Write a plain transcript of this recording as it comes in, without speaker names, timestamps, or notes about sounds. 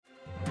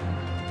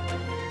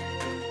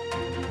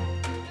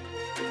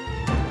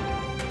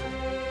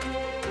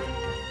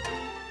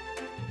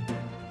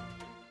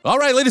All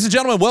right, ladies and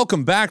gentlemen,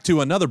 welcome back to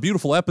another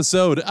beautiful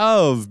episode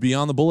of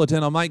Beyond the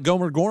Bulletin. I'm Mike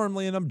Gomer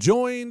Gormley, and I'm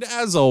joined,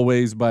 as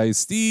always, by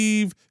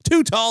Steve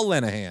Too Tall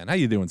Lenahan. How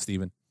you doing,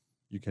 Steven?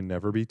 You can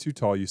never be too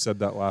tall. You said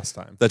that last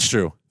time. That's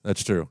true.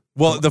 That's true.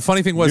 Well, the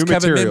funny thing was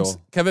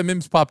Kevin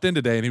Mims popped in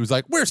today, and he was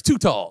like, "Where's Too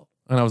Tall?"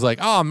 And I was like,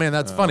 "Oh, man,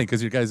 that's funny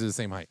because you guys are the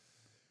same height."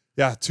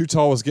 Yeah, Too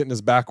Tall was getting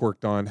his back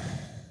worked on.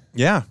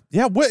 Yeah.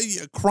 Yeah. What?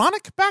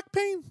 Chronic back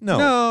pain?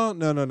 No.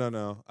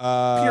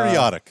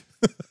 Periodic.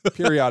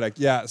 Periodic.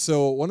 Yeah.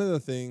 So one of the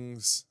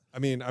things, I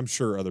mean, I'm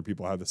sure other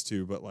people have this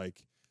too, but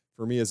like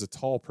for me as a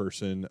tall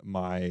person,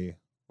 my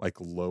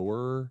like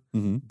lower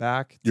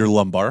back, Your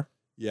lumbar.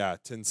 yeah,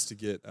 tends to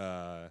get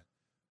a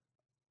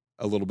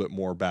little bit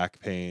more back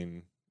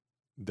pain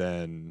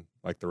than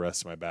like the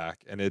rest of my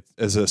back, and it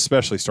has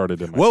especially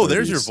started in my. Whoa, 30s.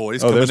 there's your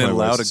voice there's coming in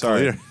my loud voice. and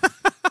Sorry. clear.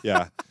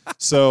 Yeah.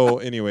 So,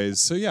 anyways,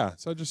 so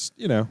I just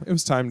it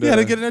was time to. You had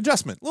to get an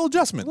adjustment, little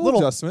adjustment,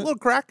 little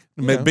crack,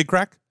 Yeah. big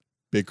crack.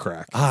 Big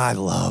crack. I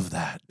love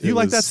that. Do you It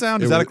like was- that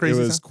sound? Is it that a was- crazy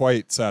It was sound?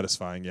 quite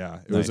satisfying. Yeah,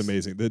 it was Nice.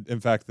 amazing. In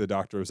fact, the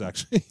doctor was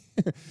actually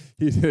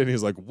he did. And he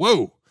was like,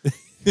 "Whoa!"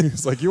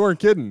 He's like, "You weren't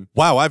kidding."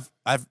 Wow, I've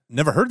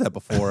never heard that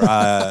before.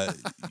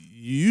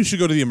 You should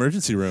go to the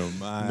emergency room.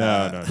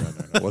 No,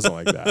 it wasn't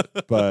like that.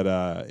 But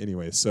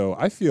anyway, so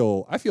I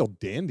feel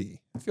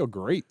dandy. I feel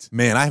great.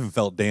 Man, I haven't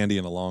felt dandy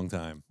in a long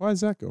time. Why is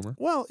that, Gomer?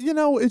 Well,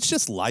 it's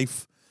just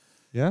life.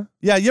 Yeah,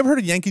 Yeah, you ever heard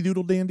of Yankee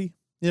Doodle Dandy?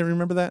 You ever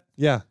remember that?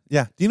 yeah.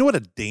 Yeah. Do you know what a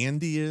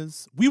dandy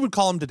is? We would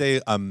call him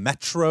today a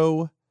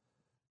metrosexual.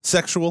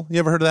 You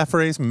ever heard of that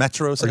phrase?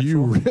 Metrosexual. Are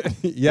you?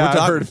 Yeah, We're I've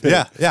talking- heard of it.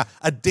 Yeah, yeah.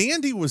 A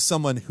dandy was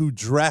someone who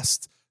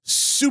dressed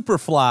super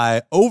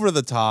fly, over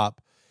the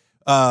top,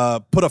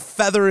 put a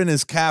feather in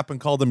his cap and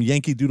called him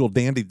Yankee Doodle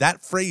Dandy.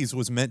 That phrase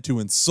was meant to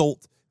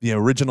insult the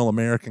original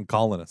American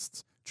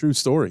colonists. True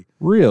story.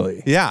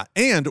 Really? Yeah,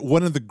 and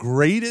one of the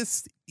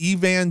greatest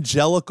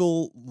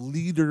evangelical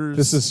leaders.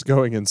 This is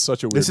going in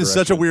such a weird. This is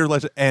such a weird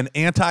legend. An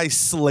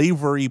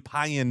anti-slavery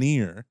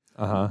pioneer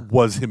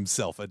was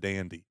himself a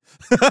dandy.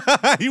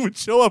 He would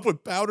show up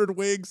with powdered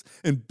wigs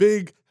and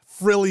big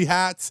frilly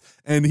hats,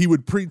 and he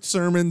would preach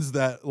sermons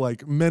that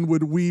like men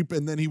would weep,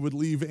 and then he would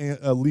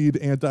lead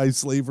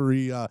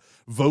anti-slavery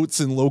votes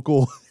in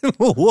local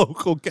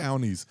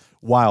counties.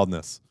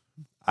 Wildness.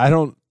 I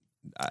don't.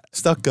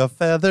 Stuck a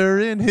feather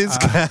in his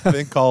cap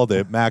and called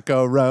it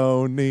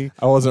macaroni.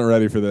 I wasn't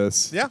ready for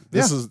this. Yeah,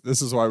 This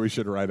is why we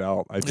should write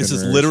out. This is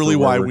itineraries literally for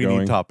where why we're we going.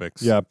 need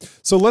topics. Yeah.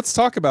 So let's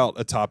talk about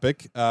a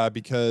topic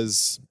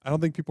because I don't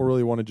think people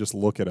really want to just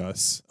look at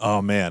us.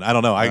 Oh man, I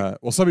don't know.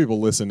 Well, some people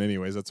listen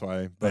anyways. That's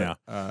why. But, Yeah.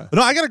 But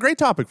no, I got a great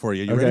topic for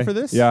you. You ready Okay. for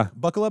this? Yeah.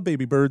 Buckle up,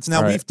 baby birds. Now,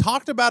 All right. we've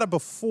talked about it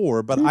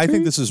before, but I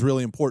think this is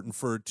really important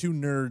for two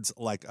nerds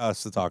like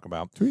us to talk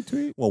about.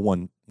 tweet. Well,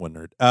 one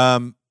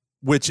nerd.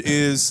 Which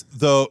is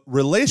the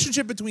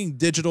relationship between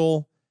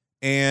digital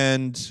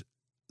and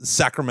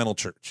sacramental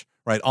church,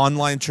 right?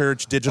 Online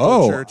church,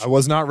 digital church. I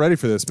was not ready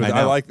for this, but I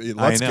I know. like it.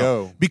 Let's I know.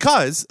 go.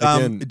 Because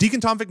Again.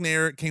 Deacon Tom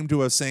McNair came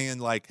to us saying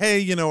like,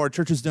 hey, our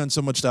church has done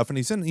so much stuff. And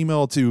he sent an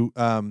email to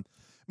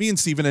me and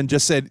Stephen and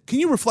just said, can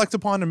you reflect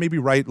upon and maybe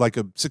write like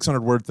a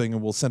 600-word thing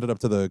and we'll send it up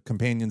to the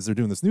companions. They're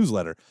doing this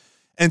newsletter.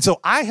 And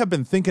so I have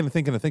been thinking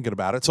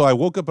about it. So I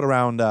woke up at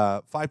around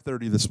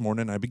 5:30 this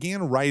morning. I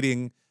began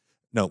writing.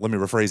 No, let me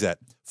rephrase that.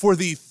 For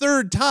the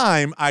third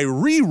time, I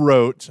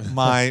rewrote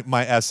my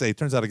essay.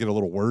 Turns out I get a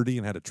little wordy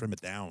and had to trim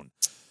it down.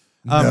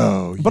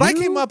 But I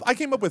came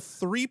up with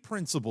 3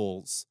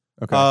 principles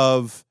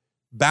of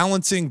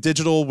balancing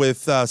digital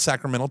with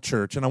sacramental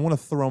church, and I want to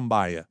throw them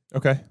by you.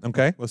 Okay.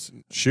 Okay. Let's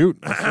shoot.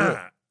 Let's do it.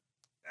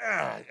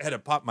 I had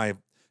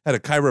a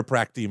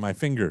chiropractic in my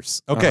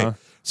fingers. Okay. Uh-huh.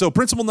 So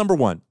principle number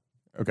 1.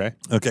 Okay.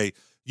 Okay.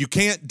 You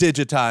can't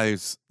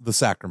digitize the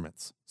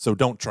sacraments, so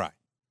don't try.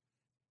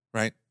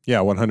 Right? Yeah,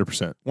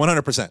 100%.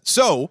 100%.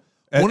 So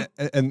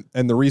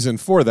And the reason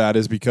for that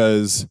is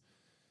because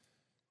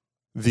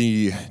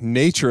the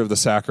nature of the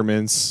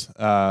sacraments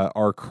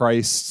are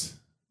Christ,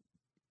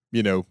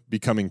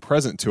 becoming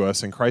present to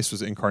us, and Christ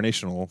was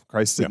incarnational.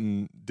 Christ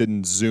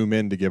didn't zoom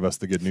in to give us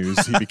the good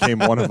news. He became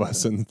one of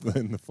us in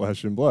the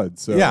flesh and blood.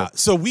 So yeah,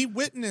 so we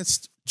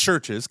witnessed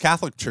churches,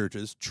 Catholic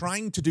churches,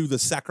 trying to do the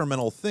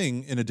sacramental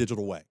thing in a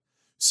digital way.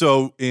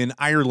 So in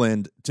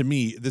Ireland, to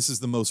me, this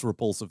is the most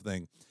repulsive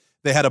thing.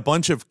 They had a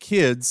bunch of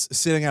kids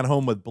sitting at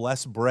home with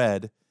blessed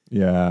bread,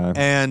 yeah,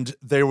 and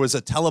there was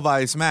a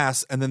televised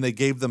mass, and then they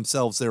gave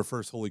themselves their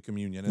first Holy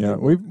Communion. And yeah.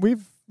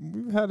 We've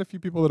had a few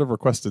people that have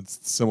requested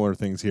similar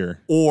things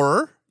here.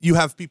 Or you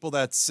have people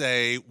that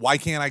say, why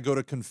can't I go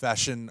to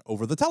confession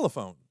over the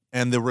telephone?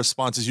 And the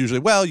response is usually,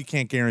 well, you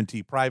can't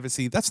guarantee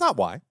privacy. That's not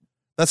why.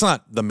 That's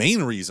not the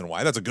main reason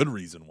why. That's a good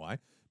reason why.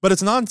 But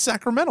it's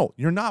non-sacramental.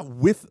 You're not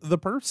with the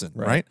person,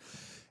 right?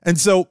 And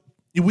so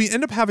we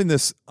end up having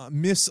this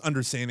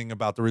misunderstanding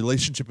about the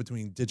relationship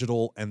between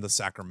digital and the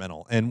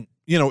sacramental. And,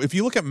 if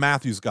you look at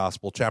Matthew's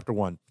gospel, chapter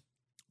 1,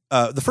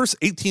 the first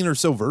 18 or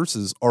so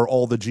verses are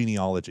all the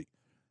genealogy.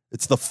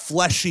 It's the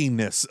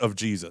fleshiness of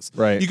Jesus.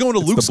 Right. You go into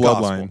It's Luke's the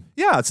gospel. bloodline.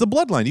 Yeah, it's the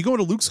bloodline. You go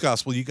into Luke's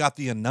gospel, you got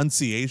the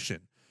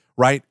Annunciation,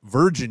 right?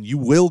 Virgin, you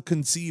will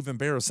conceive and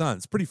bear a son.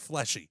 It's pretty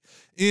fleshy.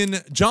 In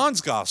John's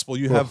gospel,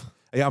 you have,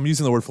 yeah, I'm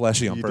using the word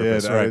fleshy on You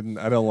purpose, did.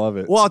 right? I don't love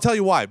it. Well, I'll tell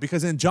you why.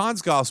 Because in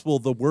John's gospel,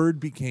 the word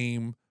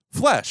became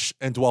flesh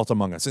and dwelt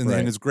among us in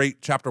his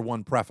great chapter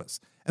 1 preface.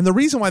 And the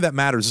reason why that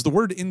matters is the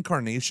word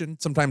incarnation.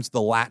 Sometimes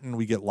the Latin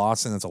we get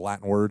lost in, it's a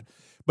Latin word,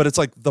 but it's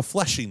like the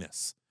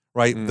fleshiness,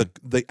 right?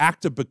 The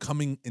act of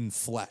becoming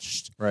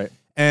enfleshed. Right.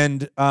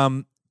 And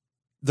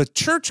the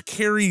church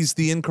carries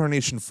the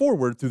incarnation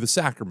forward through the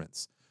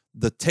sacraments.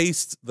 The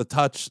taste, the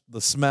touch,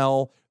 the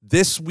smell,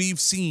 this we've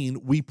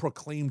seen, we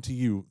proclaim to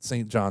you,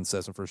 St. John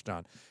says in 1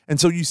 John. And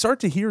so you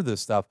start to hear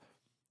this stuff.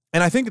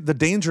 And I think the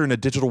danger in a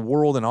digital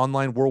world and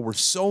online world where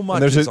so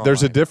much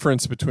there's a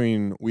difference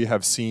between we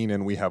have seen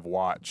and we have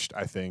watched,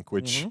 I think,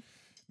 which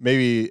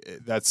maybe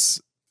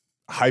that's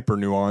hyper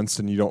nuanced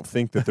and you don't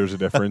think that there's a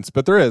difference,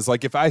 but there is.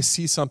 Like if I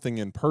see something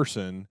in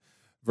person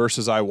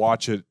versus I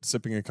watch it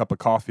sipping a cup of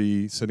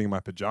coffee, sitting in my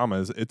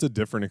pajamas, it's a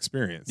different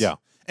experience. Yeah.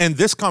 And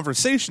this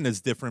conversation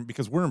is different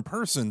because we're in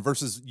person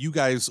versus you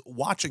guys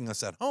watching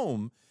us at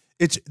home.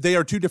 They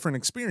are two different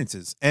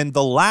experiences. And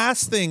the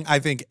last thing I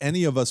think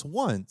any of us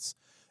wants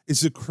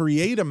is to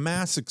create a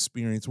mass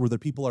experience where the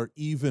people are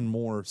even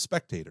more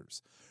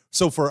spectators.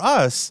 So for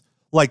us,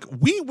 like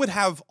we would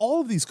have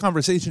all of these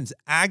conversations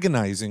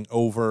agonizing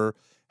over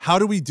how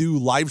do we do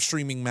live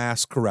streaming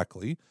mass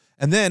correctly?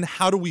 And then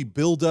how do we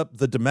build up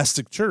the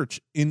domestic church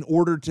in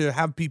order to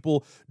have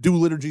people do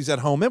liturgies at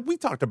home? And we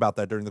talked about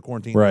that during the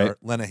quarantine, right.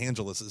 Lena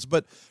Angelus's.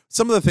 But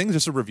some of the things,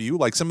 just a review,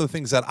 like some of the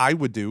things that I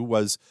would do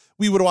was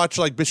we would watch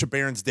like Bishop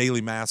Barron's daily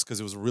mass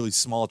because it was a really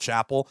small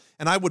chapel.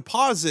 And I would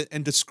pause it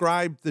and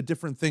describe the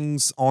different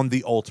things on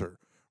the altar,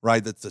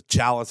 right? That's a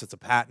chalice, it's a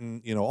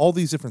paten, all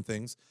these different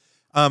things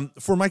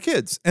for my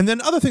kids. And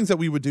then other things that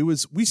we would do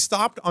is we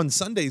stopped on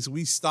Sundays,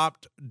 we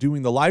stopped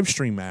doing the live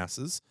stream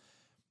masses.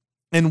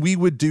 And we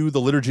would do the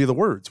Liturgy of the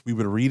Words. We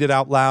would read it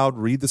out loud,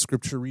 read the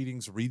scripture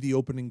readings, read the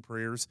opening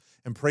prayers,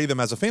 and pray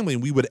them as a family.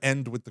 And we would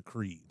end with the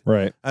creed.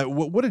 Right.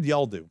 What did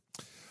y'all do?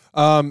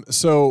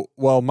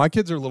 Well, my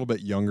kids are a little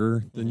bit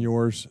younger than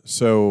yours,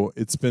 so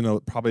it's been I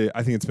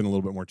think it's been a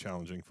little bit more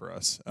challenging for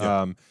us.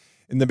 Yep.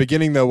 In the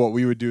beginning, though, what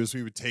we would do is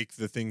we would take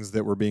the things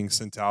that were being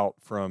sent out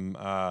from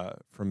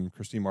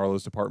Christine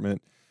Marlowe's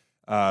department,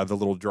 the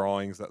little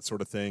drawings, that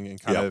sort of thing,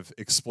 and kind of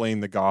explain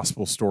the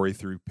gospel story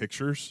through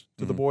pictures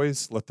to the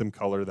boys, let them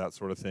color, that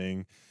sort of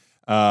thing.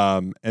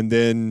 And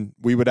then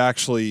we would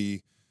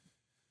actually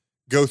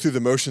go through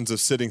the motions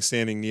of sitting,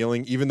 standing,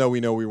 kneeling, even though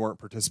we know we weren't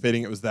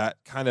participating. It was that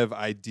kind of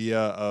idea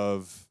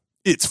of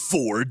it's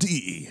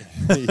 4D.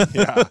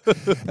 Yeah,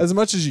 as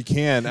much as you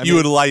can. You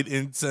would light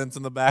incense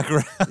in the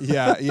background.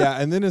 yeah.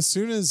 And then as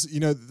soon as,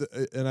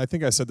 and I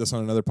think I said this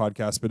on another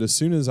podcast, but as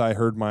soon as I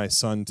heard my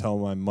son tell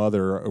my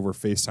mother over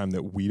FaceTime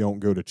that we don't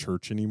go to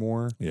church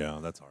anymore. Yeah,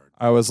 that's hard.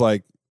 I was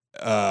like,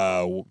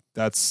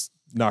 that's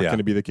not going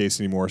to be the case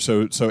anymore.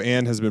 So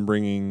Anne has been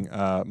bringing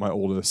my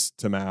oldest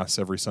to Mass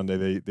every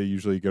Sunday. They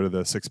usually go to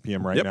the 6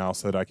 p.m. now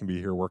so that I can be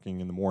here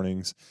working in the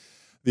mornings.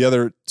 The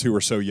other two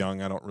are so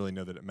young, I don't really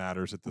know that it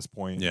matters at this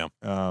point. Yeah.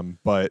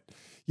 But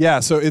yeah,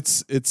 so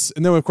it's,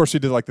 and then of course we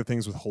did like the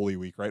things with Holy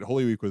Week, right?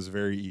 Holy Week was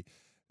it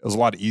was a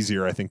lot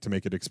easier, I think, to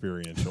make it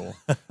experiential.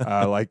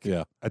 I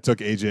took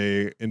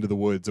AJ into the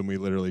woods and we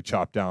literally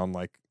chopped down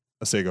like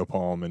a sago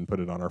palm and put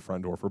it on our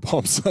front door for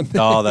Palm Sunday.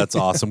 Oh, that's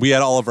awesome. We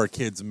had all of our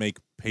kids make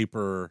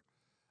paper,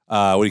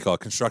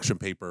 construction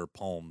paper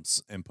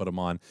palms and put them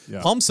on.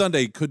 Yeah. Palm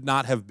Sunday could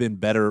not have been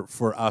better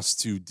for us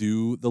to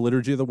do the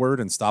Liturgy of the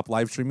Word and stop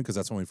live streaming, because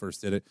that's when we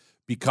first did it,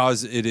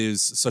 because it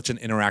is such an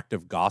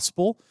interactive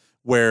gospel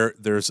where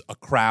there's a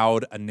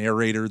crowd, a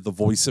narrator, the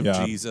voice of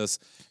Jesus.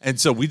 And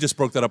so we just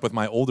broke that up with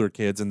my older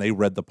kids and they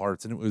read the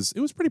parts, and it was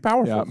pretty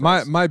powerful.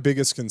 Yeah, my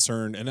biggest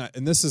concern,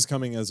 and this is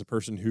coming as a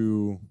person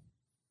who,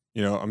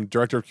 I'm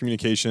director of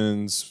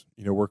communications,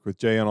 work with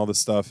Jay on all this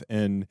stuff,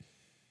 and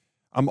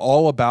I'm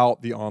all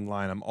about the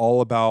online. I'm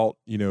all about,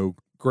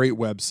 great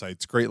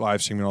websites, great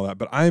live streaming and all that.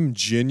 But I'm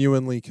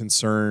genuinely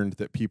concerned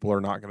that people are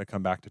not going to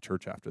come back to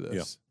church after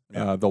this.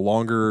 Yeah. The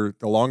longer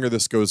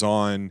this goes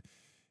on,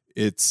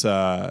 it's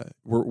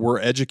we're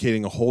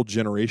educating a whole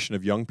generation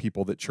of young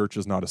people that church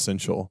is not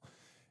essential,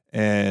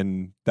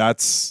 and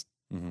that's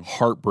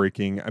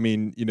heartbreaking. I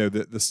mean,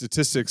 the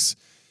statistics,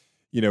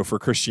 for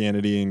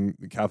Christianity and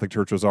the Catholic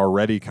Church was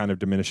already kind of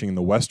diminishing in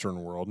the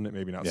Western world, and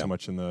maybe not so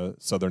much in the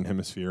Southern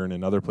Hemisphere and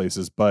in other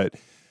places, but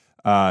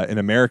in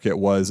America it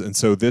was. And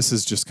so this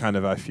is just kind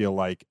of, I feel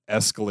like,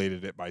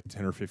 escalated it by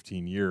 10 or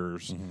 15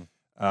 years,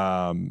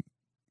 and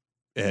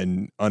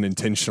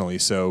unintentionally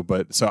so.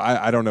 But so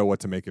I don't know what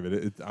to make of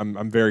it.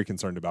 I'm very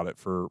concerned about it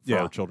for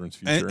our children's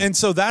future. And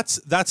so that's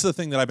the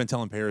thing that I've been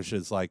telling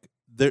parishes, like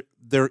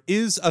there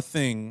is a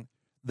thing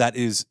that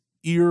is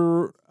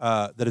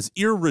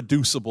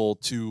irreducible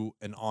to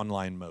an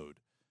online mode.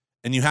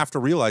 And you have to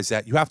realize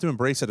that. You have to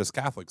embrace it as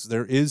Catholics.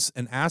 There is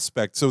an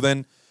aspect. So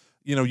then,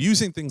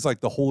 using things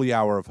like the Holy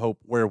Hour of Hope,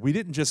 where we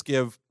didn't just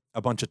give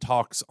a bunch of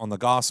talks on the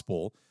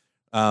gospel,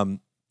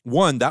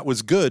 one, that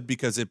was good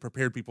because it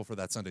prepared people for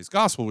that Sunday's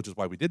gospel, which is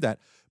why we did that.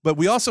 But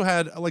we also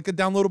had like a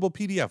downloadable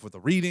PDF with the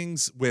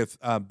readings, with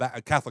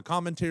Catholic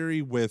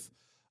commentary, with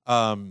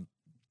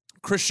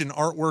Christian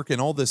artwork and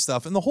all this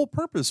stuff. And the whole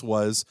purpose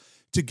was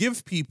to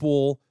give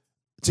people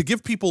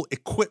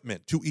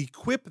equipment, to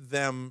equip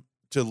them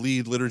to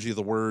lead Liturgy of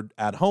the Word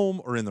at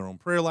home or in their own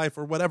prayer life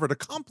or whatever, to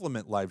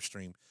complement live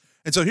stream.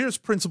 And so here's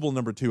principle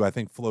number 2, I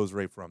think flows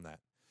right from that.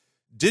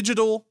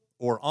 Digital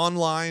or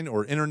online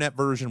or internet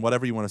version,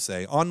 whatever you want to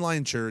say,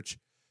 online church,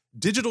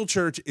 digital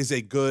church is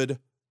a good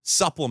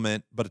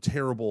supplement, but a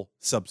terrible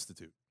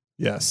substitute.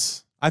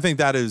 Yes. I think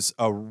that is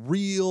a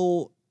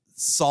real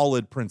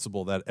solid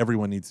principle that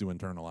everyone needs to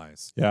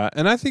internalize. Yeah.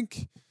 And I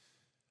think,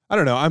 I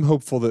don't know, I'm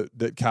hopeful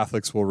that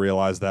Catholics will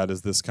realize that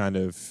as this kind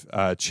of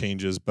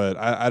changes, but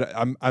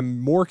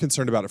I'm more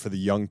concerned about it for the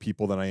young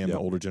people than I am the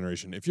older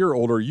generation. If you're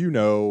older, you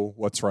know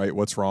what's right,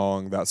 what's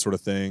wrong, that sort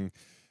of thing.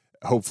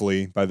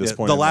 Hopefully by this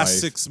point the in last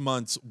life. 6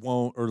 months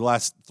won't, or the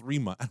last 3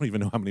 months, I don't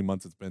even know how many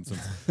months it's been since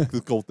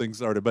the whole thing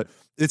started, but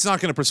it's not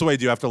going to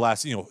persuade you after the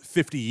last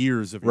 50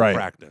 years of your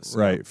practice.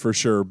 Right, for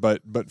sure.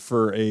 But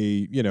for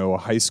a a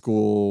high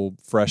school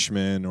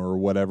freshman or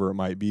whatever it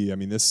might be, I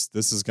mean this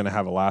is going to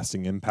have a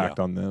lasting impact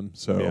on them.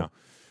 So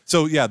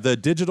the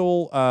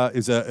digital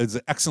is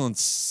an excellent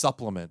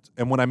supplement.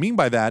 And what I mean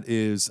by that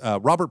is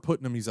Robert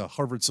Putnam, he's a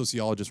Harvard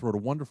sociologist, wrote a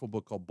wonderful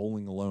book called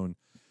Bowling Alone.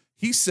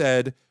 He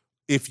said,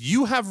 if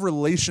you have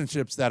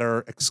relationships that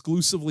are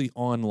exclusively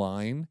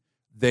online,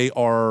 they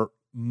are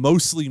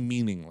mostly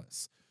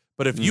meaningless.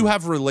 But if you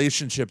have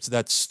relationships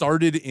that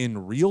started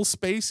in real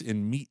space,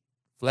 in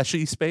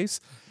fleshy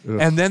space,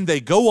 and then they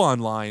go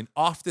online,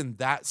 often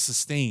that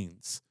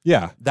sustains.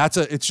 Yeah.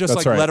 It's just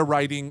That's like right. letter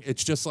writing.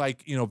 It's just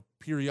like,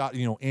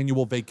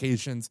 annual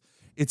vacations.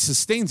 It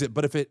sustains it.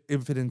 But if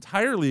it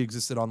entirely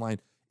existed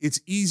online, it's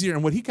easier.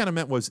 And what he kind of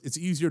meant was it's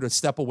easier to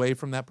step away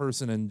from that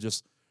person and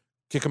just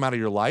kick them out of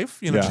your life,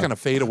 just kind of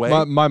fade away.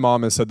 My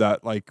mom has said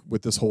that, like,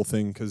 with this whole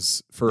thing,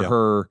 because for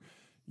her,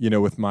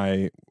 with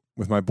my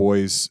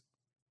boys,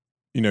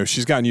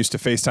 she's gotten used to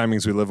FaceTiming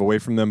as we live away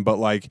from them, but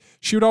like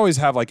she would always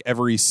have like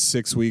every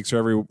 6 weeks or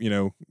every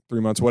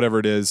 3 months, whatever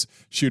it is,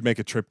 she would make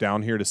a trip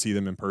down here to see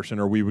them in person,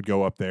 or we would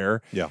go up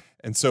there. Yeah.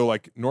 And so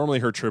like normally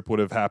her trip would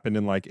have happened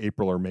in like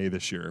April or May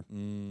this year.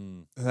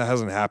 That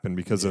hasn't happened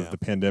because of the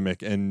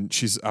pandemic. And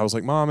I was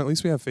like, Mom, at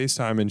least we have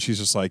FaceTime. And she's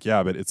just like,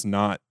 yeah, but it's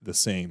not the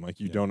same. Like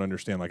you don't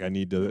understand. Like I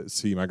need to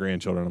see my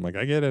grandchildren. I'm like,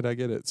 I get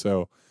it.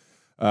 So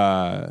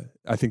I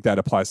think that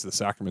applies to the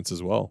sacraments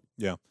as well.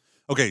 Yeah.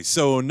 Okay.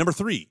 So number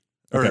 3.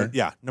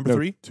 Number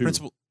 3. 2.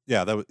 Principle.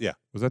 Yeah.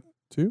 Was that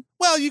 2?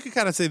 Well, you could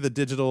kind of say the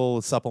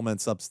digital supplement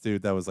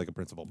substitute. That was like a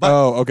principle. But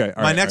okay.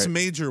 My next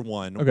major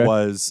one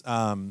was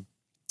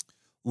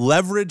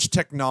leverage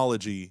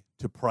technology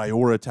to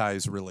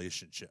prioritize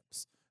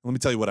relationships. Let me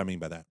tell you what I mean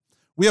by that.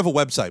 We have a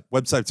website.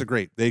 Websites are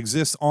great. They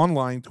exist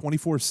online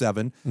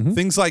 24/7.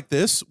 Things like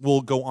this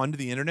will go onto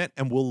the internet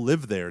and will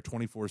live there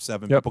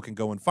 24/7. People can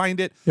go and find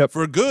it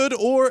for good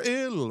or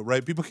ill,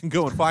 right? People can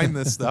go and find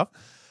this stuff.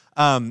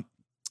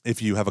 If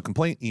you have a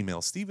complaint,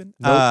 email Stephen.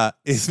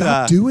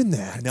 Stop doing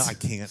that. No, I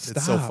can't. Stop.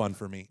 It's so fun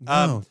for me.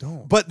 No,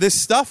 don't. But this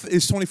stuff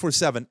is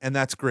 24/7, and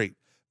that's great.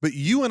 But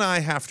you and I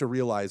have to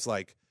realize,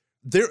 like,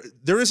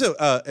 there is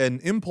an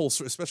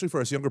impulse, especially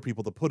for us younger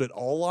people, to put it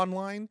all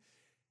online.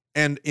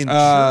 And in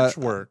church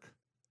work,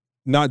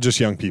 not just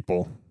young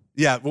people.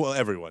 Yeah, well,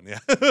 everyone. Yeah,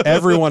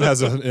 everyone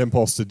has an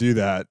impulse to do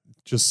that.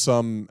 Just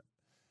some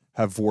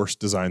have worse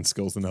design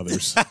skills than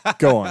others.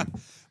 Go on.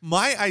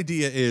 My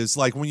idea is,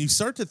 like, when you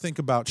start to think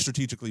about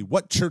strategically,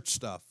 what church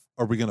stuff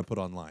are we going to put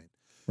online?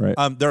 Right.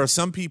 There are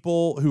some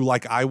people who,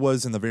 like I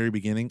was in the very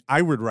beginning,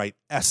 I would write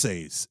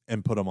essays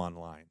and put them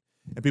online.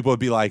 And people would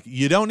be like,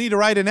 you don't need to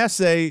write an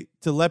essay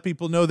to let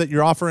people know that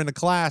you're offering a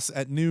class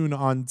at noon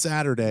on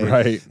Saturday.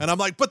 Right. And I'm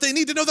like, but they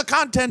need to know the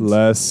content.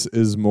 Less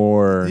is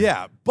more.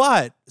 Yeah.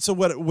 But so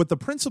what the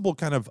principle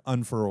kind of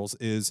unfurls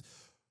is,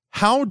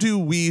 how do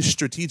we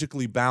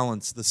strategically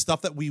balance the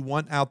stuff that we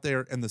want out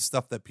there and the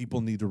stuff that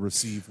people need to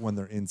receive when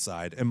they're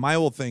inside? And my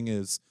whole thing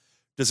is,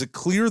 does it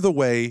clear the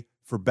way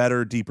for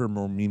better, deeper,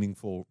 more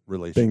meaningful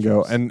relationships?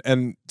 Bingo.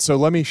 And so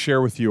let me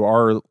share with you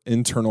our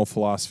internal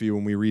philosophy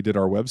when we redid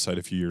our website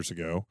a few years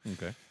ago.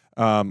 Okay.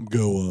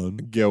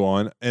 Go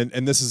on.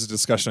 And this is a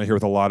discussion I hear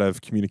with a lot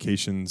of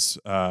communications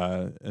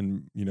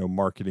and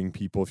marketing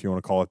people, if you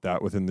want to call it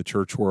that, within the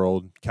church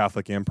world,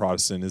 Catholic and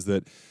Protestant, is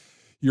that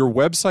your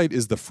website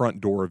is the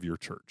front door of your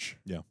church.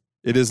 Yeah.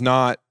 It is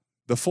not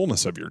the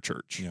fullness of your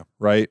church. Yeah.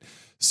 Right.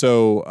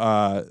 So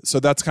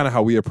that's kind of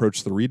how we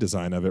approach the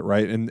redesign of it.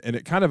 Right. And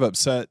it kind of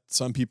upset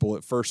some people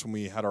at first when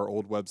we had our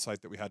old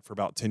website that we had for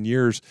about 10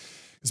 years,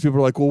 because people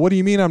were like, well, what do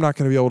you mean I'm not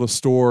going to be able to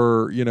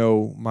store,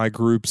 my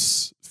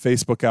group's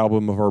Facebook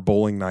album of our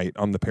bowling night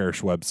on the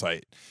parish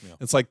website? Yeah.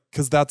 It's like,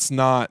 because that's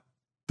not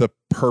the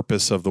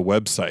purpose of the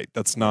website.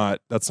 That's not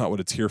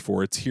what it's here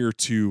for. It's here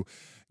to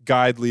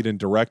guide, lead, and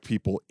direct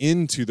people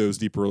into those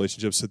deeper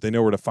relationships so that they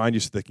know where to find you,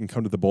 so they can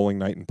come to the bowling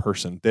night in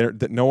person.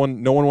 That no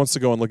one wants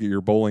to go and look at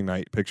your bowling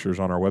night pictures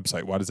on our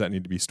website. Why does that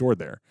need to be stored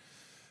there?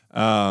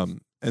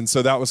 And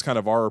so that was kind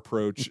of our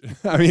approach.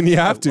 I mean, you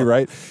have to,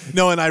 right?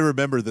 No, and I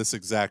remember this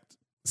exact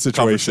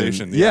Situation.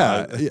 conversation.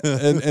 Yeah.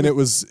 and it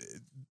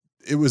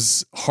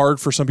was hard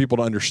for some people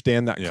to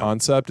understand that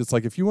concept. It's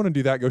like, if you want to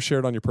do that, go share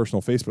it on your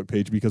personal Facebook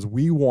page, because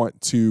we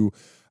want to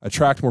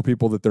attract more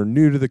people that they're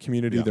new to the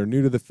community, they're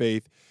new to the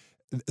faith,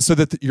 so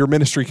that your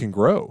ministry can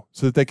grow,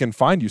 so that they can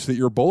find you, so that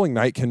your bowling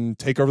night can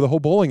take over the whole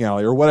bowling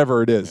alley or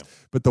whatever it is. Yeah.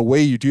 But the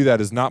way you do that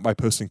is not by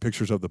posting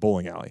pictures of the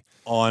bowling alley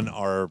on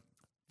our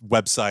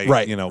website,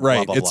 right? Blah,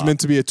 right. blah, It's blah.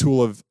 meant to be a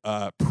tool of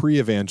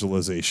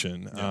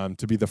pre-evangelization,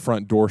 to be the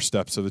front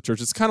doorsteps of the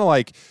church. It's kind of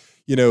like,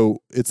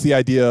 it's the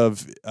idea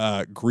of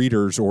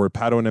greeters or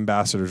Padawan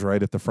ambassadors,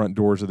 right, at the front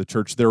doors of the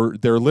church.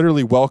 They're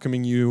literally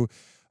welcoming you,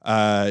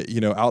 out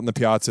in the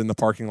piazza, in the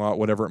parking lot,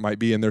 whatever it might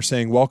be, and they're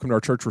saying, "Welcome to our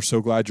church. We're so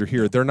glad you're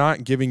here." They're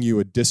not giving you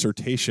a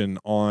dissertation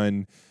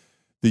on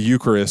the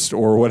Eucharist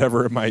or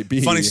whatever it might be.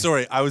 Funny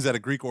story. I was at a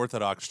Greek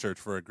Orthodox church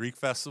for a Greek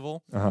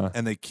festival,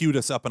 and they queued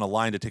us up in a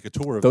line to take a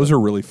tour of Those are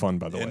really fun,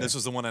 by the way. And this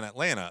was the one in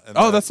Atlanta. And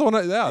that's the one.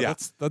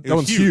 That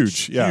one's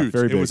huge. Yeah, huge.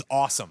 very big. It was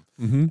awesome.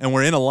 And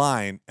we're in a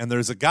line, and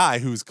there's a guy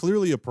who's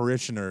clearly a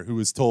parishioner who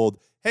was told,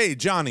 "Hey,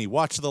 Johnny,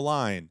 watch the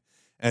line."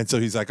 And so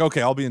he's like,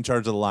 "Okay, I'll be in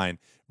charge of the line."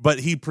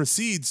 But he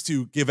proceeds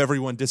to give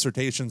everyone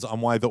dissertations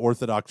on why the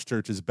Orthodox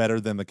Church is better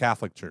than the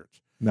Catholic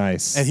Church.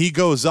 Nice. And he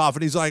goes off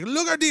and he's like,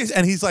 "Look at this."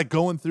 And he's like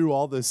going through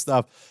all this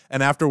stuff.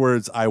 And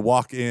afterwards, I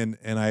walk in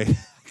and I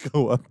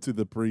go up to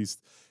the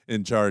priest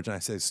in charge and I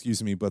say,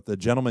 "Excuse me, but the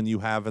gentleman you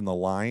have in the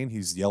line,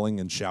 he's yelling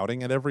and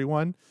shouting at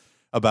everyone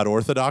about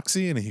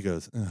orthodoxy." And he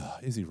goes,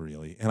 "Is he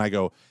really?" And I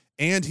go,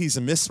 "And he's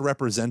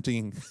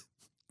misrepresenting."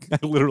 I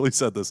literally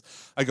said this.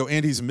 I go,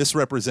 "And he's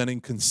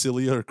misrepresenting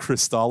conciliar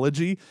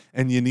Christology,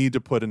 and you need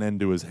to put an end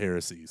to his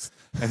heresies."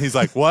 And he's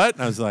like, "What?"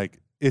 And I was like,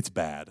 "It's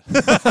bad."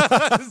 So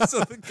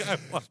the guy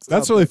walks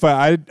That's out really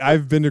fun.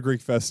 I've been to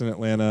Greek Fest in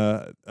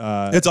Atlanta.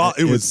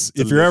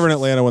 If you're ever in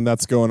Atlanta when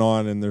that's going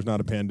on and there's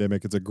not a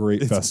pandemic, it's a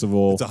great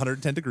festival. It's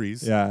 110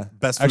 degrees. Yeah.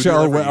 Best food Actually,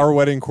 you'll ever eat. our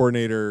wedding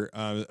coordinator,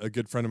 a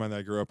good friend of mine that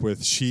I grew up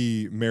with,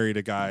 she married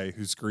a guy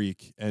who's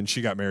Greek, and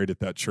she got married at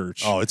that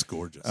church. Oh, it's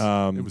gorgeous.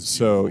 It was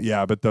so beautiful.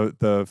 Yeah, but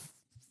the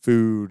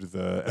food,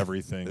 the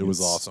everything, it was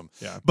awesome.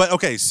 Yeah. But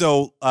okay,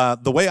 so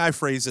the way I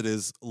phrase it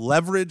is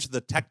leverage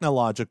the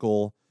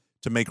technological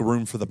to make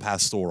room for the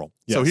pastoral.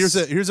 Yes.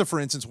 So here's a for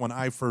instance, when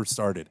I first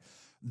started,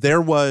 there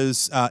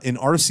was in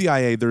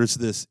RCIA, there's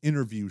this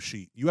interview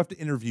sheet. You have to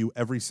interview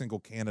every single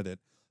candidate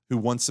who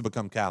wants to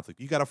become Catholic.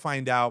 You got to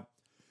find out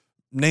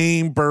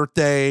name,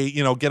 birthday,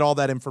 get all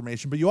that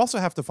information. But you also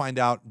have to find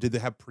out, did they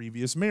have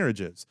previous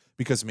marriages?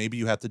 Because maybe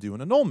you have to do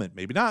an annulment,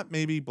 maybe not,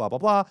 maybe blah, blah,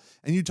 blah.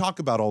 And you talk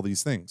about all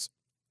these things.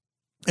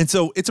 And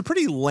so it's a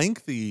pretty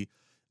lengthy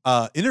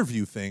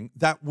interview thing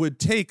that would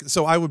take,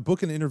 so I would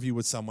book an interview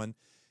with someone,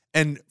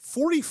 and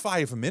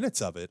 45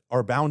 minutes of it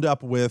are bound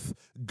up with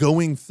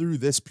going through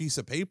this piece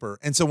of paper.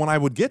 And so when I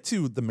would get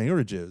to the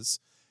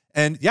marriages,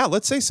 and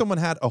let's say someone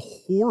had a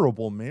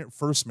horrible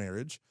first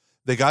marriage,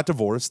 they got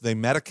divorced, they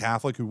met a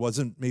Catholic who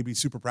wasn't maybe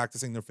super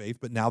practicing their faith,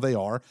 but now they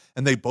are,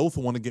 and they both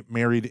want to get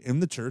married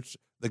in the church.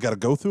 They got to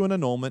go through an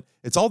annulment.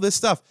 It's all this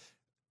stuff.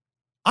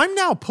 I'm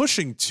now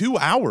pushing 2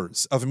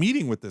 hours of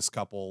meeting with this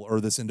couple or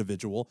this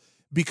individual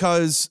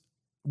because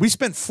we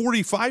spent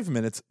 45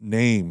 minutes,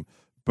 name,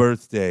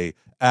 birthday,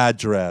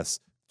 address,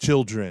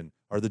 children,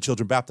 are the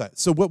children baptized?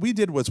 So what we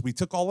did was we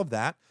took all of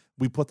that,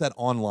 we put that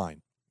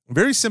online.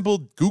 Very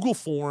simple Google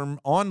form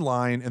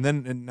online,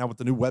 and now with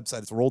the new website,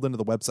 it's rolled into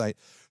the website.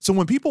 So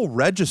when people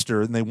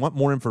register and they want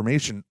more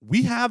information,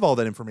 we have all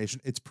that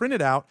information. It's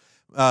printed out.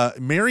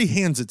 Mary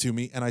hands it to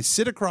me, and I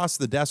sit across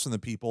the desk from the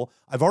people.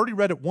 I've already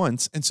read it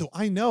once, and so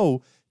I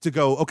know to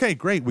go, okay,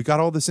 great, we got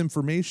all this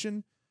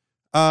information.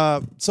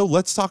 So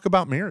let's talk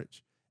about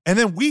marriage. And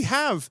then we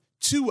have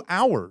 2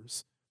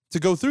 hours to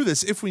go through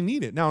this if we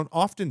need it. Now,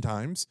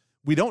 oftentimes,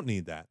 we don't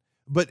need that.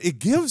 But it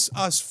gives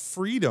us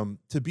freedom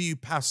to be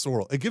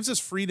pastoral. It gives us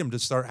freedom to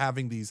start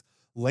having these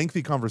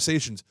lengthy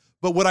conversations.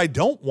 But what I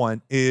don't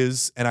want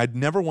is, and I'd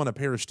never want a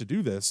parish to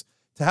do this,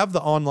 to have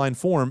the online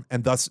form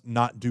and thus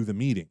not do the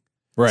meeting.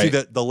 Right. See,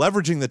 the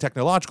leveraging the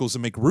technological is to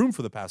make room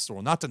for the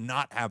pastoral, not to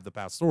not have the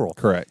pastoral.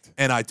 Correct.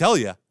 And I tell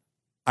you,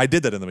 I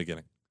did that in the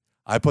beginning.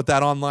 I put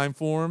that online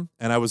form,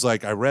 and I was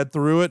like, I read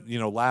through it,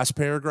 last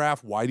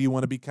paragraph, why do you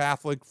want to be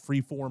Catholic?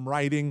 Free form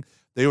writing.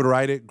 They would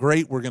write it.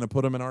 Great, we're going to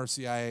put them in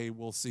RCIA.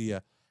 We'll see you.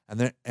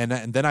 And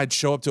then I'd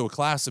show up to a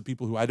class of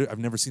people who I've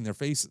never seen their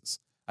faces.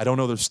 I don't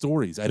know their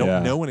stories. I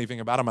don't know anything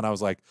about them. And I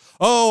was like,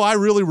 oh, I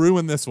really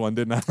ruined this one,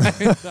 didn't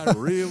I? I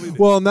really did.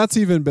 Well, and that's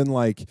even been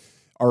like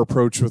our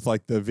approach with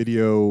like the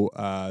video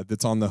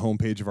that's on the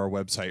homepage of our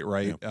website,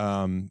 right?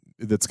 Yeah.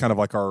 That's kind of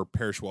like our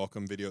parish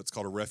welcome video. It's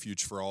called A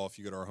Refuge for All if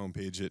you go to our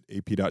homepage at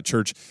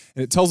ap.church.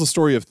 And it tells the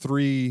story of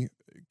 3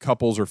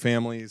 couples or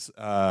families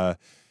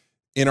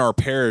in our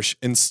parish.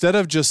 Instead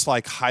of just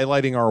like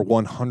highlighting our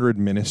 100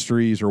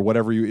 ministries or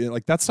whatever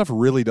like that stuff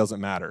really doesn't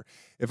matter.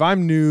 If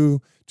I'm new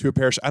to a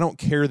parish, I don't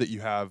care that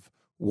you have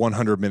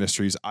 100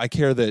 ministries. I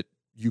care that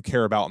you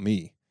care about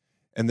me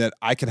and that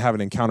I can have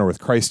an encounter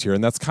with Christ here.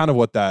 And that's kind of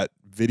what that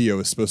video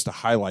is supposed to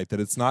highlight, that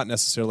it's not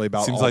necessarily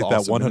about Seems all like the that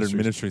awesome 100 ministries.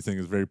 ministry thing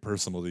is very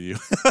personal to you.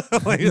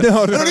 Like,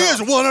 No, it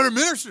is 100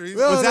 ministries.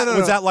 No,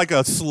 Was that like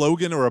a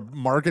slogan or a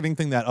marketing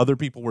thing that other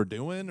people were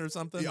doing or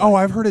something? Oh,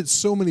 I've heard it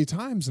so many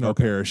times in our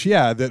Okay. parish.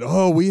 Yeah,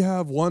 that, we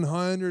have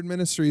 100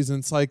 ministries, and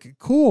it's like,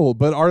 cool,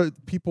 but are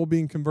people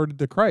being converted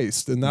to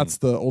Christ? And that's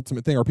the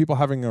ultimate thing. Are people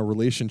having a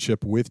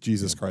relationship with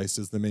Jesus Christ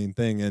is the main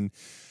thing. And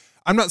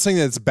I'm not saying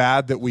that it's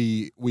bad that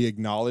we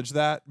acknowledge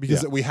that,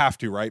 because we have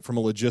to, right? From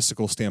a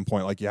logistical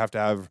standpoint, like you have to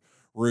have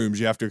rooms.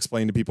 You have to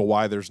explain to people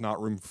why there's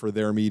not room for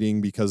their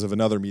meeting because of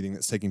another meeting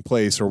that's taking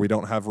place, or we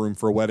don't have room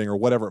for a wedding, or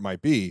whatever it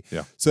might be.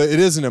 Yeah. So it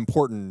is an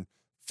important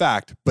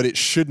fact, but it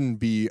shouldn't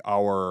be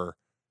our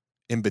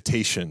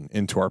invitation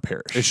into our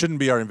parish. It shouldn't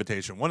be our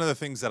invitation. One of the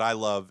things that I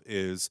love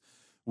is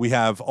we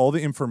have all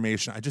the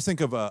information. I just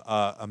think of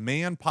a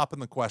man popping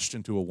the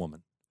question to a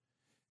woman.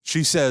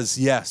 She says,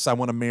 yes, I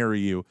want to marry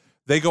you.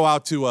 They go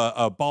out to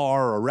a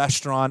bar or a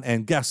restaurant,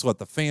 and guess what?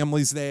 The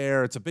family's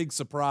there. It's a big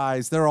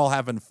surprise. They're all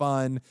having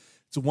fun.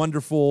 It's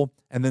wonderful.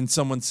 And then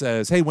someone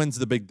says, hey, when's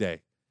the big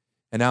day?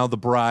 And now the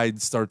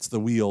bride starts the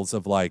wheels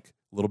of like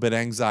a little bit of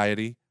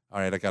anxiety. All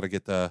right, I got to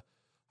get the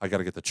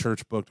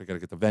church booked. I got to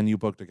get the venue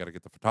booked. I got to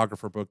get the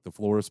photographer booked, the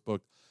florist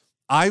booked.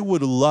 I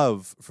would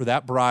love for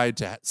that bride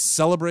to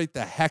celebrate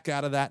the heck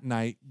out of that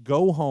night,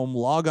 go home,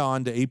 log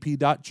on to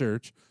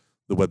ap.church,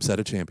 the website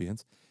of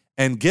champions,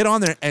 and get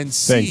on there and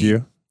see. Thank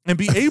you. And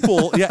be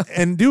able,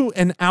 and do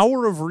an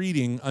hour of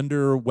reading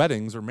under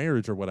weddings or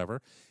marriage or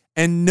whatever,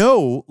 and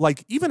know,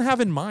 like, even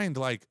have in mind,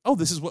 like, oh,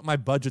 this is what my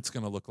budget's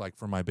going to look like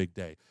for my big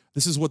day.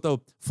 This is what the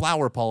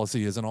flower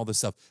policy is and all this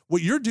stuff.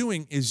 What you're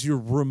doing is you're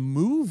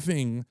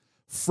removing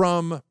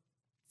from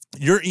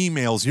your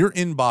emails, your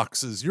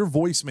inboxes, your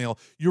voicemail,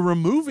 you're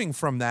removing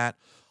from that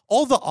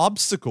all the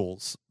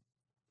obstacles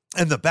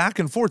and the back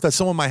and forth that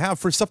someone might have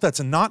for stuff that's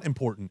not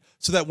important,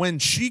 so that when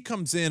she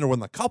comes in, or when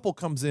the couple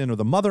comes in, or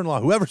the mother-in-law,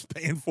 whoever's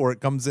paying for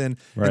it, comes in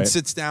and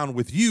sits down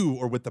with you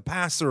or with the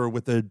pastor or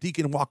with the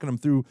deacon walking them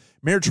through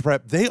marriage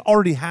prep, they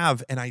already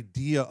have an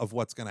idea of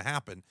what's going to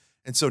happen.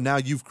 And so now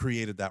you've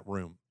created that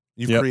room.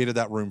 You've created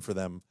that room for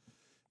them.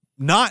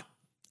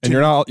 And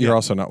you're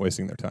also not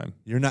wasting their time.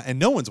 You're not, and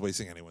no one's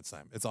wasting anyone's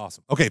time. It's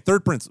awesome. Okay,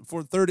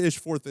 third-ish,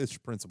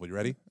 fourth-ish principle. You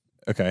ready?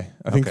 Okay.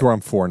 I think we're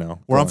on 4 now.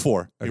 We're on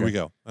 4. Here we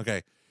go.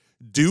 Okay.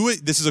 Do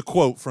it. This is a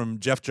quote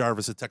from Jeff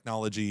Jarvis, a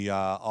technology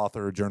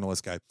author,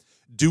 journalist guy.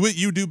 Do what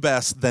you do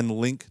best, then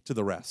link to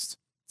the rest.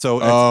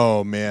 So,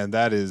 oh man,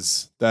 that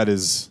is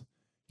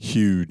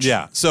huge.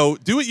 Yeah. So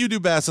do what you do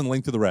best and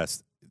link to the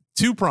rest.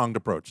 2-pronged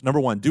approach. Number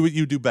 1, do what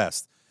you do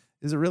best.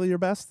 Is it really your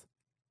best?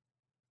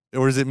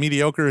 Or is it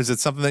mediocre? Is it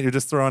something that you're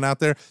just throwing out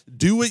there?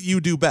 Do what you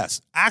do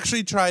best.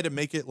 Actually try to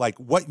make it like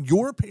what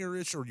your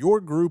parish or your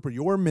group or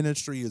your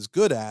ministry is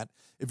good at.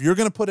 If you're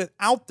going to put it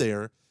out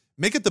there,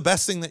 make it the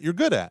best thing that you're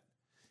good at.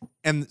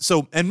 And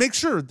make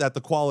sure that the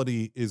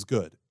quality is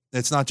good.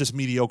 It's not just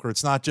mediocre.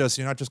 It's not just,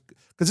 you're not just,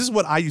 because this is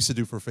what I used to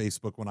do for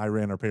Facebook when I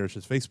ran our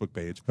parish's Facebook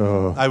page.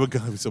 Oh. I would go,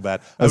 it was so bad.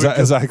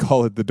 As I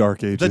call it, the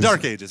dark ages. The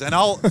dark ages. And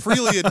I'll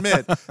freely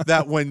admit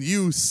that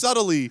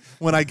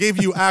when I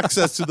gave you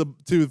access to the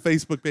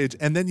Facebook page,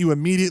 and then you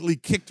immediately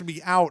kicked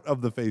me out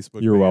of the Facebook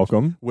page. You're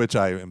welcome. Which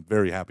I am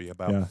very happy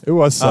about. Yeah, it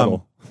was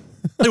subtle.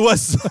 It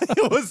was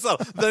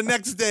subtle. The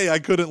next day I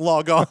couldn't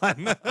log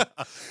on.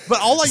 But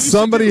all I used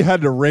Somebody to do,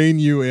 had to rein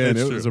you in. It's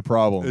It true. was a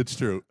problem. It's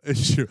true.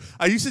 It's true.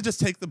 I used to just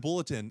take the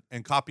bulletin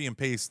and copy and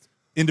paste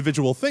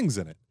individual things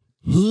in it.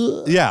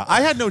 Yeah,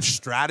 I had no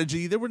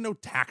strategy. There were no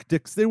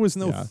tactics. There was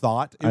no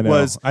thought. I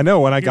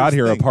know. When I got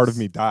here, things. a part of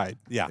me died.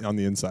 Yeah. On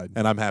the inside.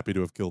 And I'm happy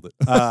to have killed it.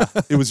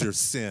 It was your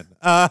sin.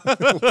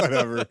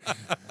 Whatever.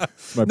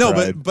 My No,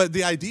 pride. but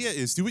the idea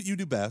is do what you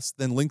do best,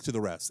 then link to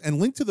the rest. And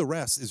link to the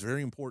rest is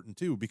very important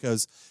too,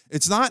 because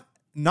it's not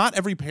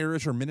every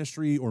parish or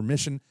ministry or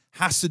mission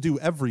has to do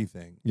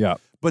everything. Yeah.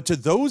 But to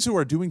those who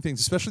are doing things,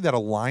 especially that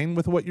align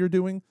with what you're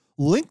doing,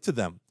 link to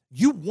them.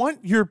 You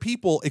want your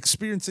people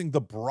experiencing the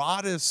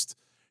broadest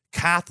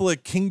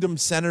Catholic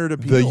kingdom-centered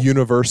appeal. The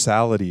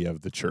universality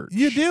of the church.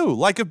 You do.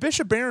 Like if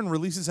Bishop Barron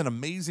releases an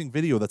amazing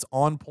video that's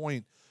on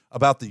point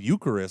about the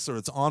Eucharist, or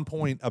it's on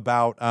point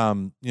about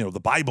the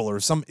Bible or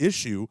some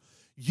issue,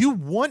 you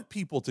want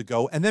people to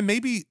go, and then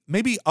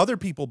maybe other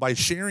people, by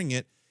sharing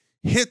it,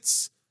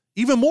 hits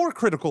even more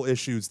critical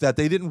issues that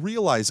they didn't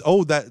realize.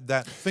 Oh,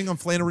 that thing on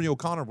Flannery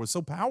O'Connor was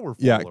so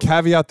powerful. Yeah,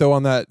 caveat though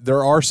on that,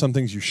 there are some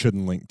things you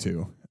shouldn't link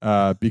to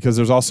because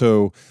there's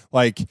also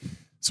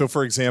so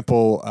for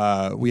example,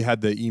 we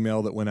had the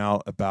email that went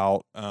out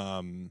about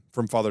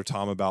from Father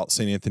Tom about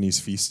St. Anthony's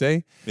feast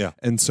day. Yeah.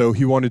 And so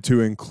he wanted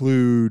to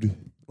include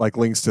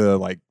links to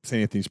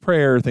St. Anthony's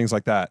prayer, things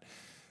like that.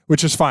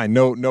 Which is fine.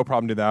 No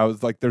problem to that. I was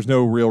there's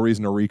no real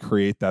reason to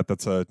recreate that.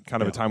 That's a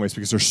kind of a time waste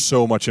because there's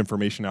so much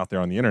information out there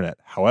on the internet.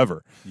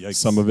 However,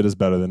 some of it is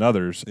better than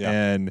others. Yeah.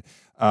 And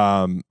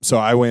so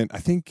I went, I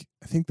think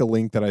the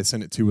link that I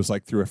sent it to was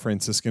through a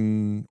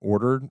Franciscan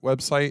order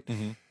website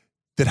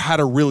that had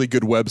a really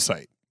good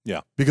website.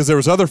 Yeah. Because there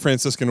was other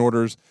Franciscan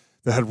orders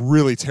that had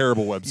really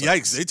terrible websites.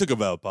 Yikes! They took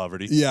about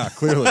poverty. Yeah,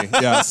 clearly.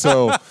 Yeah.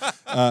 So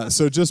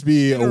just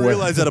be Didn't aware.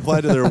 realize that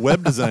applied to their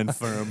web design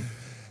firm.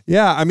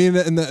 Yeah, I mean,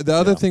 and the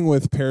other thing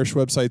with parish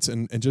websites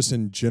and just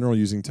in general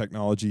using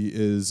technology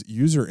is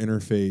user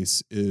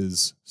interface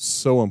is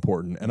so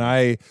important. And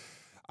I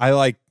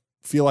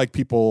feel like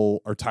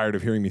people are tired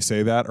of hearing me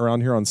say that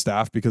around here on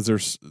staff because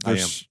there's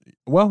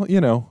well,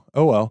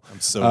 I'm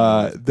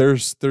so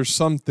there's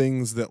some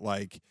things that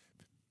like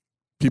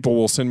people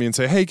will send me and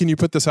say, hey, can you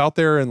put this out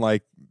there? And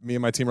like me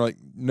and my team are like,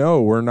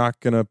 no, we're not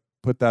gonna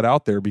put that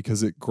out there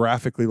because it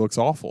graphically looks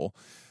awful.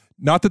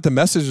 Not that the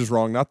message is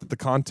wrong, not that the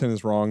content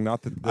is wrong,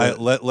 not that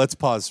let's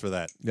pause for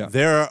that.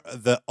 Yeah.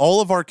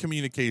 All of our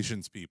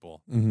communications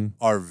people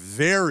are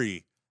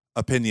very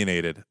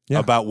opinionated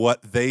about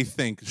what they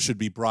think should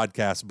be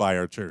broadcast by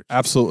our church.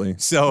 Absolutely.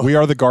 So we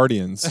are the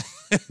guardians.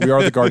 We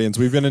are the guardians.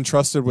 We've been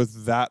entrusted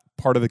with that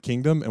part of the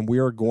kingdom, and we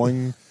are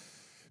going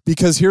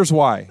because here's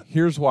why.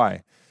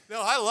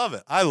 No, I love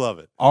it. I love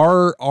it.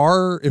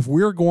 If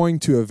we're going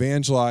to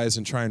evangelize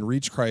and try and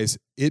reach Christ,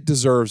 it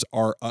deserves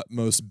our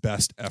utmost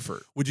best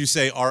effort. Would you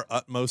say our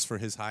utmost for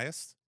his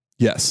highest?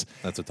 Yes.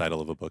 That's the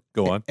title of a book.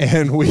 Go on.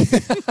 And we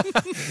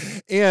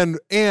and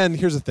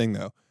here's the thing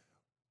though.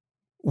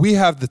 We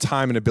have the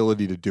time and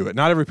ability to do it.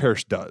 Not every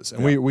parish does,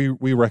 and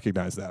we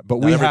recognize that.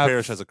 But every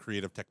parish has a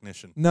creative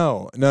technician.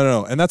 No,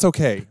 and that's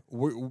okay.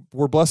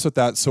 We're blessed with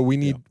that, so we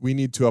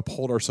need to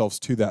uphold ourselves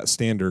to that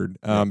standard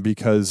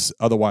because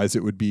otherwise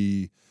it would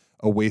be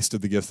a waste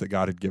of the gifts that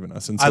God had given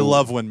us. And so I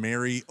love when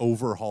Mary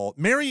overhauled.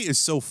 Mary is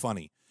so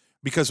funny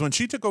because when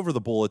she took over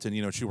the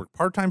bulletin, she worked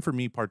part-time for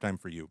me, part-time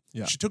for you.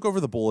 Yeah. She took over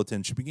the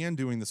bulletin. She began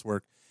doing this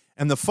work,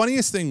 and the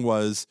funniest thing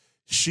was,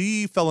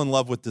 she fell in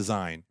love with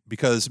design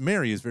because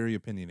Mary is very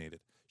opinionated.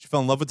 She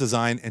fell in love with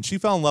design, and she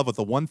fell in love with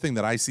the one thing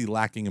that I see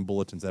lacking in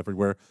bulletins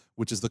everywhere,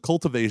 which is the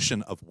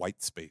cultivation of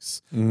white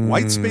space.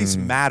 White space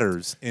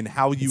matters in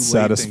how you lay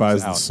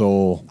satisfies things out. the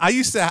soul. I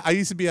used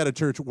to be at a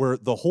church where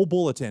the whole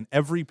bulletin,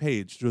 every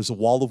page, there was a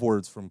wall of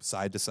words from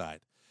side to side.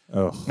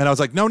 Oh. And I was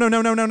like, no,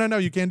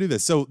 you can't do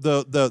this. So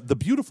the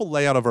beautiful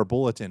layout of our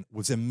bulletin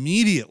was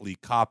immediately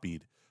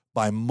copied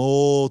by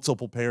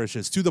multiple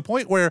parishes to the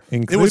point where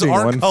including it was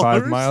our one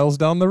colors 5 miles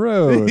down the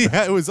road.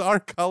 Yeah, it was our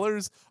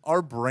colors,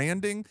 our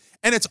branding,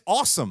 and it's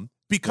awesome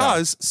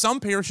because some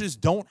parishes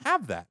don't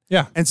have that.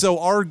 Yeah. And so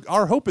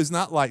our hope is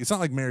not like, it's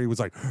not like Mary was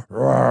like,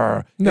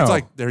 "Rawr." No. It's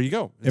like, there you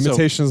go. And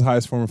imitation is the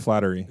highest form of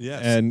flattery.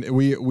 Yes. And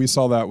we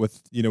saw that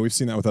with, we've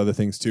seen that with other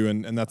things too.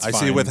 And that's I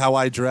fine. see it with how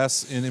I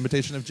dress in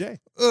imitation of Jay.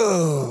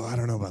 Oh, I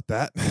don't know about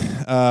that.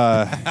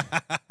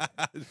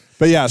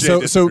 But yeah, Jay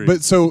so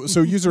disagrees.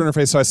 user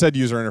interface. So I said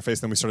user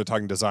interface, then we started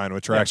talking design,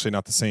 which are actually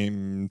not the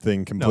same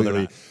thing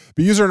completely. not.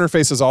 But user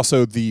interface is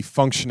also the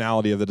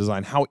functionality of the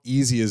design. How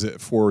easy is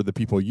it for the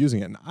people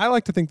using it? And I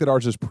like to think that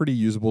ours is pretty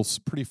usable,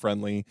 pretty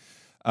friendly.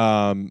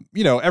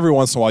 Every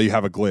once in a while you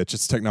have a glitch.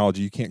 It's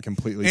technology. You can't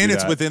completely And do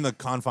it's that. within the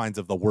confines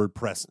of the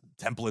WordPress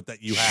template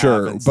that you have.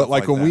 Sure, and but stuff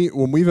like that.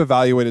 when we've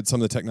evaluated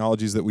some of the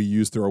technologies that we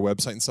use through our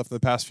website and stuff in the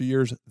past few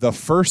years, the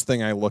first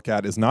thing I look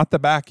at is not the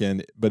back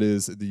end, but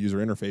is the user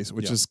interface,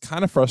 which is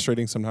kind of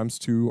frustrating sometimes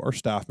to our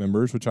staff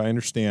members, which I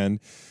understand.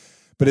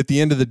 But at the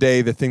end of the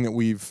day, the thing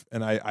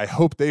that I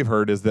hope they've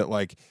heard is that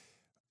like,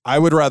 I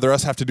would rather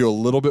us have to do a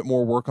little bit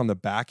more work on the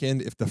back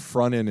end if the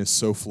front end is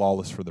so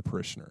flawless for the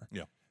parishioner.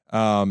 Yeah.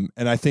 And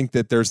I think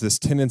that there's this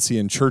tendency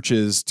in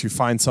churches to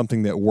find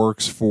something that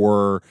works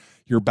for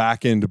your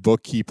back end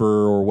bookkeeper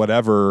or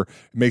whatever,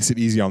 makes it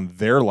easy on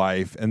their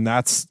life. And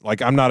that's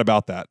like, I'm not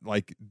about that.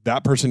 Like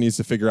that person needs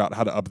to figure out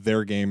how to up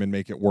their game and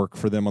make it work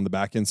for them on the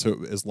back end.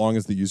 So as long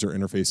as the user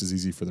interface is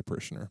easy for the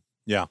parishioner.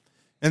 Yeah.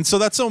 And so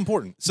that's so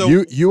important. So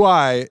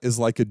UI is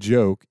like a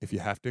joke. If you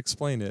have to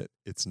explain it,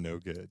 it's no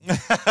good.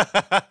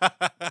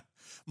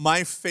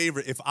 My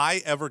favorite, if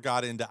I ever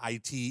got into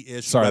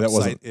IT-ish, Sorry, that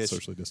wasn't website-ish,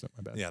 socially distant.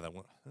 My bad. yeah, that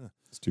one.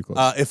 It's too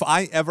close. If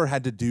I ever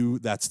had to do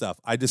that stuff,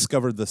 I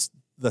discovered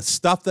the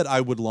stuff that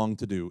I would long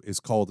to do is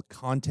called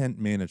content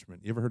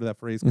management. You ever heard of that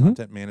phrase,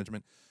 content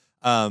management?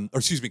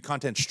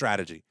 Content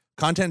strategy.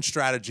 Content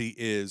strategy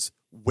is,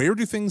 where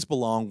do things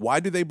belong? Why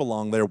do they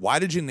belong there? Why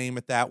did you name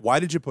it that? Why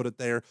did you put it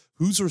there?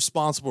 Who's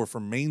responsible for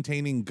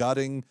maintaining,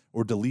 gutting,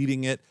 or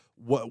deleting it?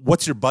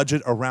 What's your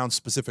budget around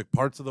specific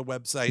parts of the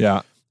website?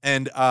 Yeah.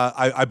 And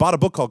I bought a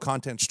book called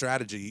Content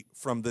Strategy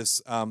from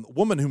this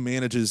woman who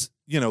manages,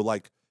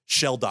 like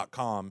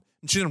Shell.com.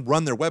 And she didn't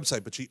run their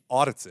website, but she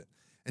audits it.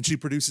 And she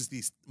produces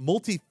these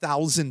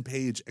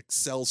multi-1,000-page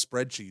Excel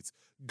spreadsheets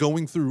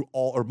going through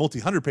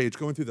multi-100-page,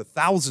 going through the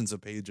thousands of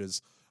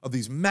pages of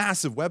these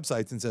massive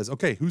websites and says,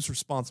 okay, who's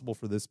responsible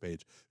for this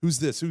page? Who's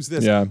this? Who's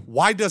this? Yeah.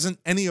 Why doesn't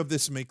any of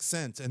this make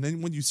sense? And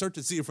then when you start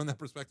to see it from that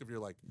perspective, you're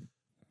like,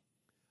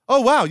 oh,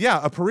 wow, yeah,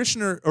 a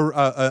parishioner or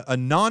a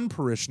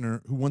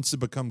non-parishioner who wants to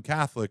become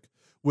Catholic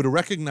would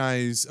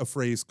recognize a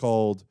phrase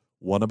called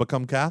want to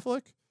become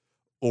Catholic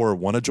or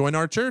want to join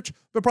our church,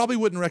 but probably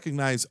wouldn't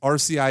recognize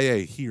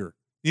RCIA here.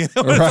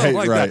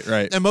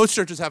 Right. And most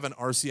churches have an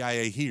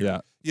RCIA here.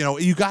 Yeah.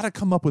 You got to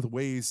come up with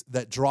ways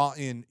that draw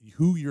in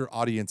who your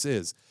audience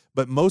is.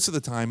 But most of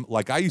the time,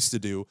 like I used to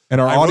do, And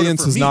our I wrote it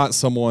audience for is me. not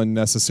someone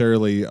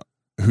necessarily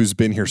who's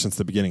been here since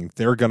the beginning.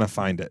 They're going to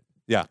find it.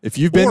 Yeah. If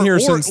you've been here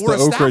since or the a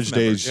staff Oak Ridge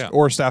member, days yeah.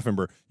 or a staff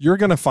member, you're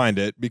going to find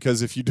it,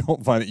 because if you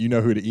don't find it, you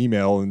know who to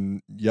email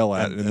and yell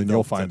at, and then they'll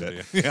you'll find send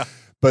it. to you. Yeah.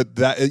 But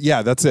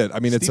that's it. I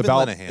mean, it's Stephen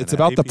about Lenahan it's at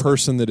about the AP.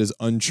 person that is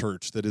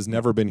unchurched, that has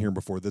never been here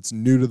before, that's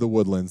new to the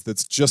Woodlands,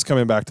 that's just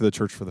coming back to the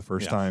church for the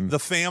first Yeah. time. The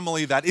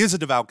family that is a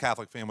devout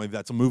Catholic family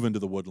that's moving to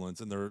the Woodlands,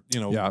 and they're,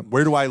 Yeah.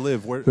 where do I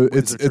live? Where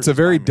It's is their a church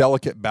very behind me?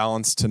 delicate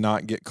balance to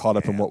not get caught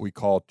up in Yeah. what we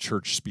call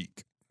church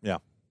speak. Yeah.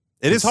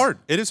 It is hard.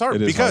 It is hard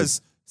it is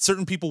because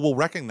certain people will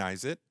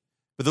recognize it,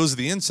 but those are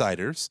the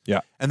insiders. Yeah.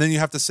 And then you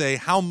have to say,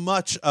 how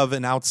much of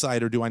an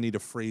outsider do I need to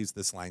phrase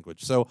this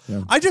language? So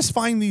Yeah. I just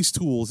find these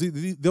tools.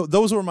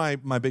 Those were my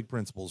big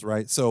principles,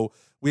 right? So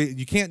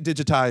you can't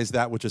digitize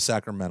that which is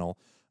sacramental.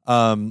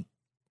 Oh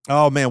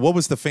man, what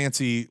was the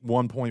fancy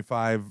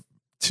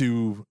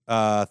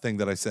 1.52 thing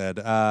that I said?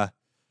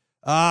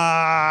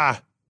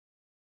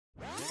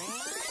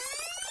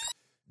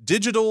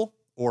 Digital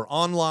or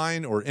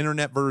online or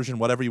internet version,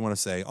 whatever you want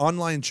to say.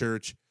 Online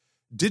church.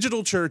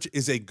 Digital church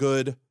is a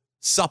good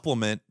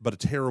supplement, but a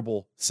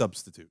terrible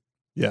substitute.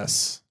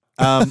 Yes.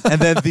 And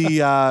then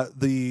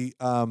the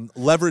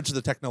leverage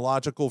the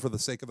technological for the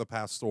sake of the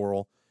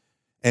pastoral,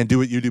 and do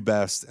what you do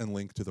best and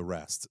link to the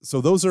rest.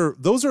 So those are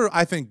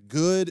I think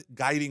good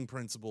guiding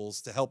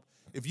principles to help.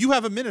 If you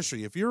have a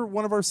ministry, if you're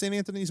one of our St.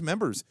 Anthony's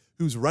members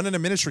who's running a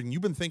ministry and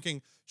you've been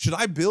thinking, should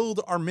I build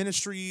our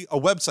ministry a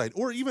website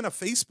or even a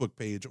Facebook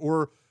page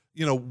or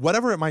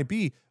whatever it might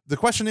be, the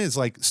question is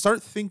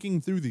start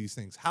thinking through these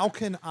things.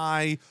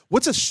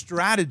 What's a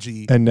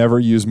strategy? And never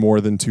use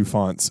more than 2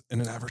 fonts in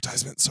an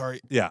advertisement.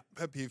 Sorry. Yeah.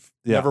 Pet peeve.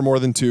 Yeah. Never more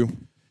than 2.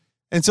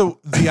 And so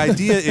the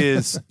idea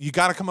is you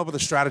got to come up with a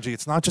strategy.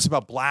 It's not just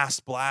about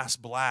blast,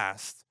 blast,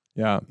 blast.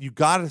 Yeah. You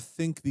got to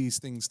think these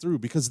things through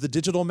because the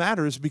digital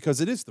matters,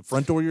 because it is the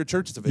front door of your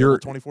church. It's available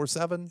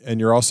 24/7.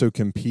 And you're also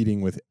competing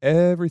with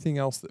everything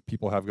else that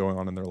people have going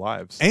on in their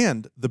lives.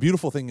 And the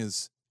beautiful thing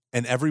is,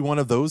 and every one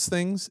of those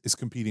things is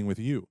competing with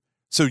you.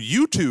 So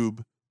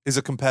YouTube is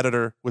a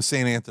competitor with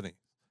St. Anthony,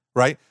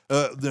 right?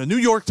 The New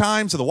York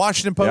Times and the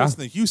Washington Post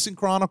and the Houston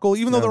Chronicle,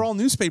 even though they're all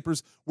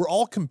newspapers, we're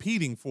all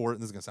competing for, and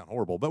this is going to sound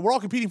horrible, but we're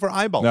all competing for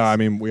eyeballs. No, I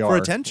mean, we are.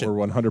 attention.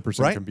 We're 100%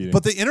 right? competing.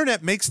 But the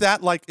internet makes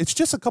that it's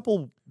just a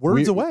couple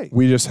words away.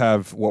 We just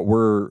have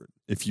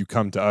if you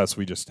come to us,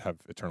 we just have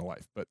eternal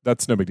life. But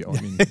that's no big deal.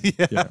 I mean,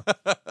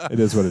 it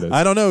is what it is.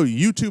 I don't know.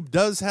 YouTube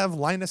does have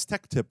Linus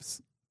Tech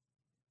Tips.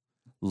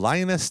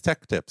 Linus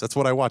Tech Tips. That's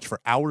what I watch for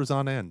hours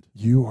on end.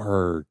 You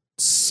are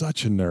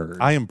such a nerd.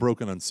 I am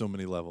broken on so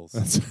many levels.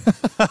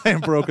 I am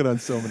broken on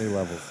so many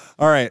levels.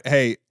 All right.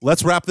 Hey,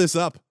 Let's wrap this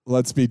up.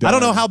 let's be done. I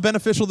don't know how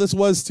beneficial this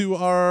was to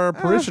our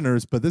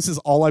parishioners, but this is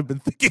all I've been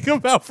thinking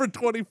about for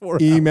 24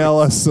 hours. Email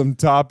us some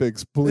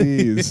topics,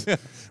 please.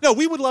 No,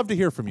 we would love to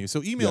hear from you.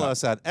 So email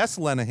us at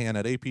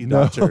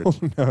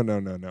slenahan@ap.church.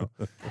 No.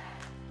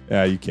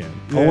 Yeah, you can.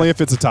 Only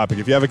if it's a topic.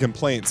 If you have a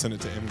complaint, send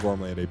it to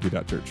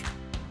mgormley@ap.church.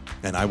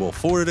 And I will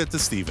forward it to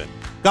Stephen.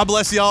 God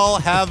bless y'all.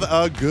 Have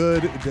a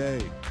good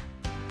day.